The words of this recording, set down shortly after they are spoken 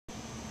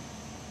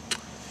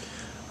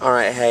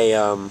Alright, hey,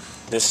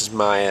 this is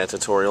my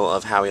tutorial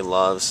of How He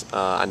Loves.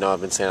 I know I've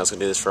been saying I was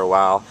going to do this for a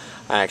while.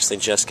 I actually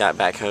just got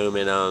back home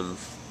and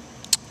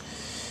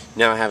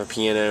now I have a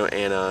piano,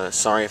 and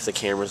sorry if the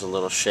camera's a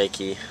little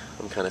shaky.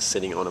 I'm kind of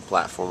sitting on a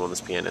platform on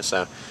this piano,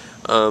 so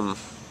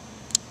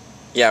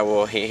yeah,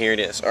 well, here it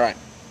is. Alright,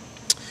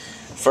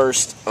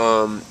 first,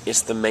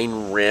 it's the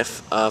main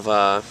riff of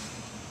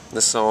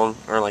the song,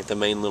 or like the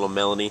main little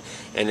melody,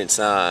 and it's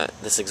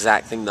this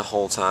exact thing the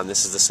whole time.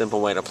 This is the simple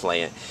way to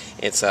play it.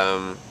 It's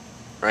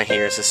right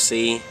here, it's a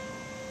C, you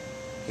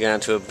go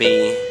down to a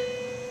B,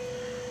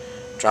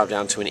 drop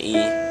down to an E,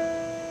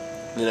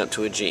 and then up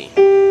to a G,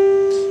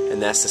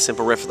 and that's the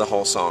simple riff of the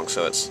whole song.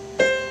 So it's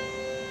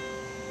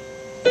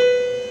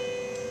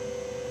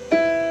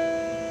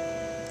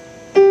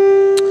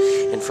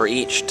for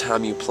each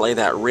time you play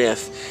that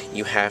riff,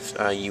 you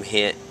have you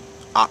hit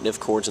octave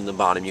chords in the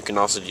bottom. You can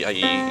also you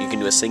can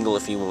do a single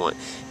if you want,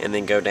 and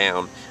then go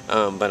down.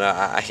 But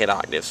I hit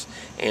octaves,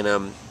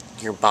 and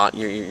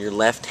your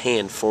left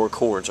hand 4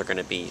 chords are going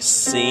to be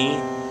C.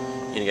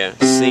 You go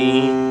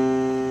C,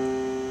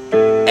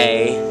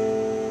 A,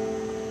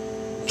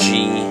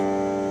 G,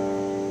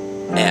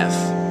 F,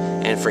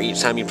 and for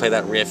each time you play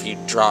that riff, you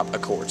drop a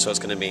chord. So it's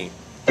going to be.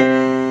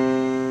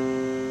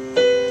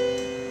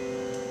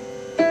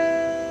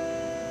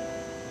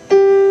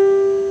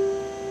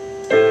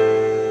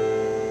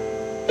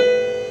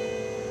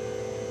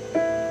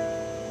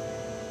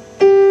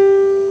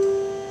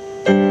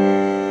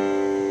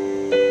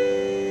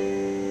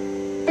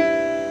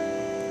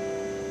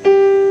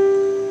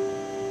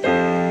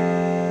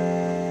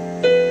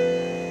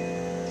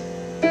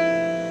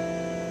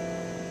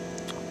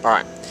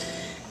 Alright,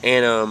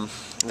 and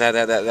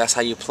that's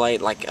how you play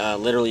it. Like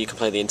literally, you can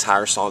play the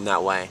entire song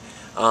that way.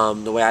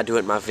 The way I do it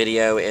in my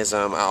video is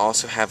I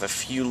also have a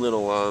few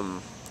little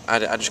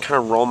I just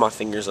kind of roll my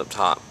fingers up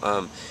top,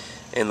 and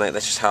like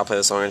that's just how I play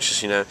the song. It's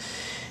just, you know,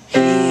 he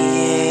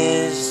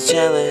is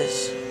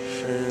jealous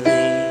for me.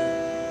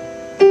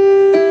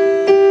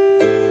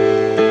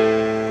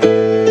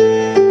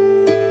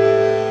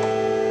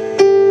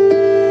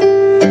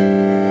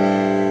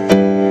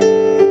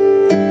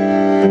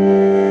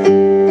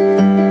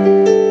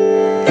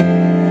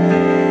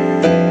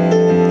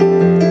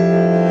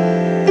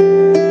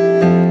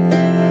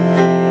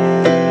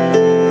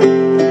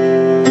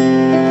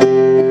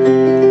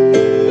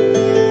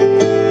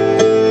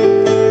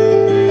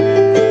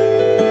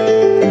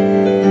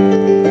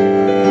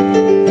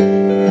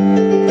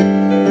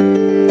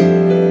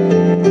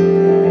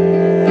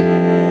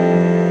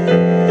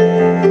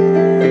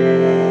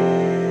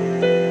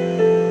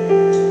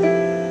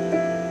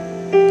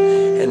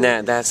 And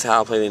that's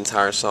how I play the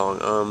entire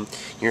song.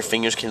 Your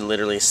fingers can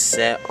literally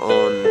set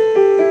on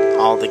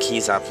all the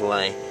keys I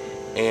play,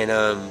 and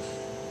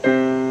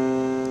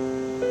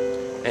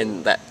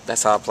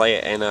that's how I play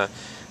it. And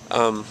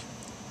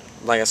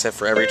like I said,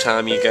 for every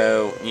time you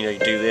go, you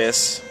do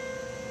this,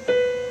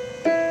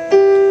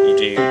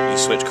 you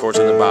switch chords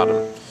on the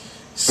bottom.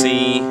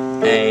 C,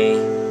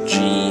 A,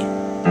 G,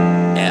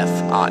 F,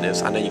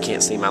 octaves. I know you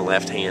can't see my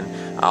left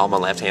hand, all my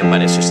left hand,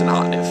 but it's just an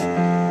octave.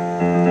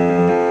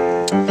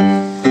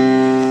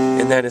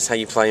 And that is how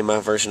you play my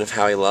version of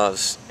How He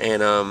Loves.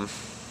 And oh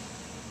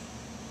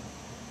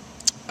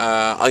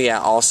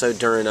yeah, also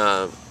during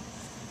the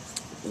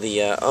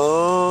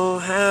oh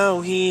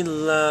how he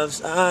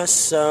loves us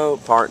so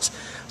parts,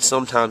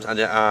 sometimes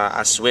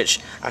I switch.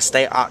 I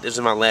stay octaves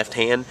in my left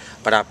hand,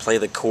 but I play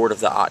the chord of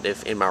the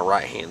octave in my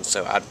right hand.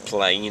 So I'd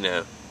play,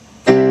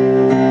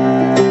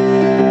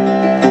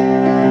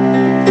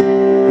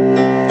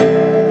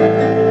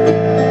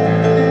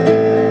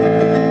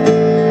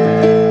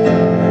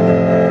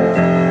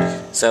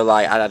 So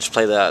like I just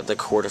play the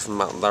chord of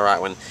the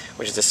right one,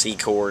 which is the C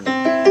chord,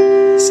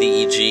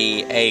 C, E,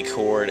 G, A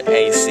chord,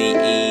 A, C,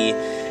 E,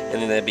 and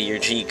then that'd be your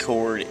G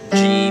chord,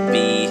 G,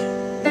 B,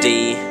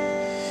 D,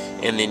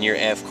 and then your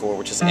F chord,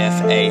 which is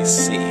F, A,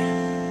 C.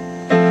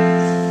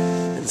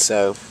 And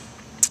so,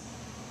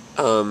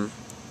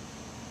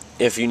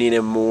 if you need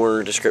a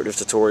more descriptive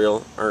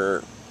tutorial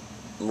or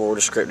more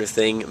descriptive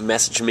thing,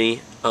 message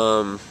me.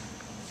 I'll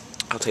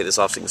take this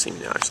off so you can see me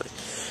now, actually.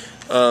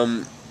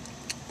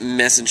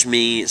 Message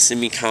me, send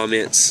me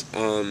comments,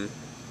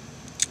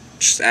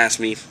 just ask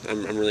me.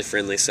 I'm really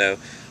friendly, so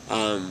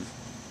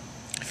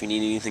if you need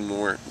anything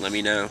more, let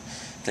me know.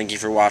 Thank you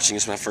for watching.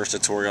 It's my first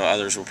tutorial.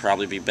 Others will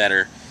probably be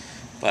better,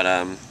 but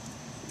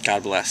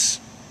God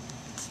bless.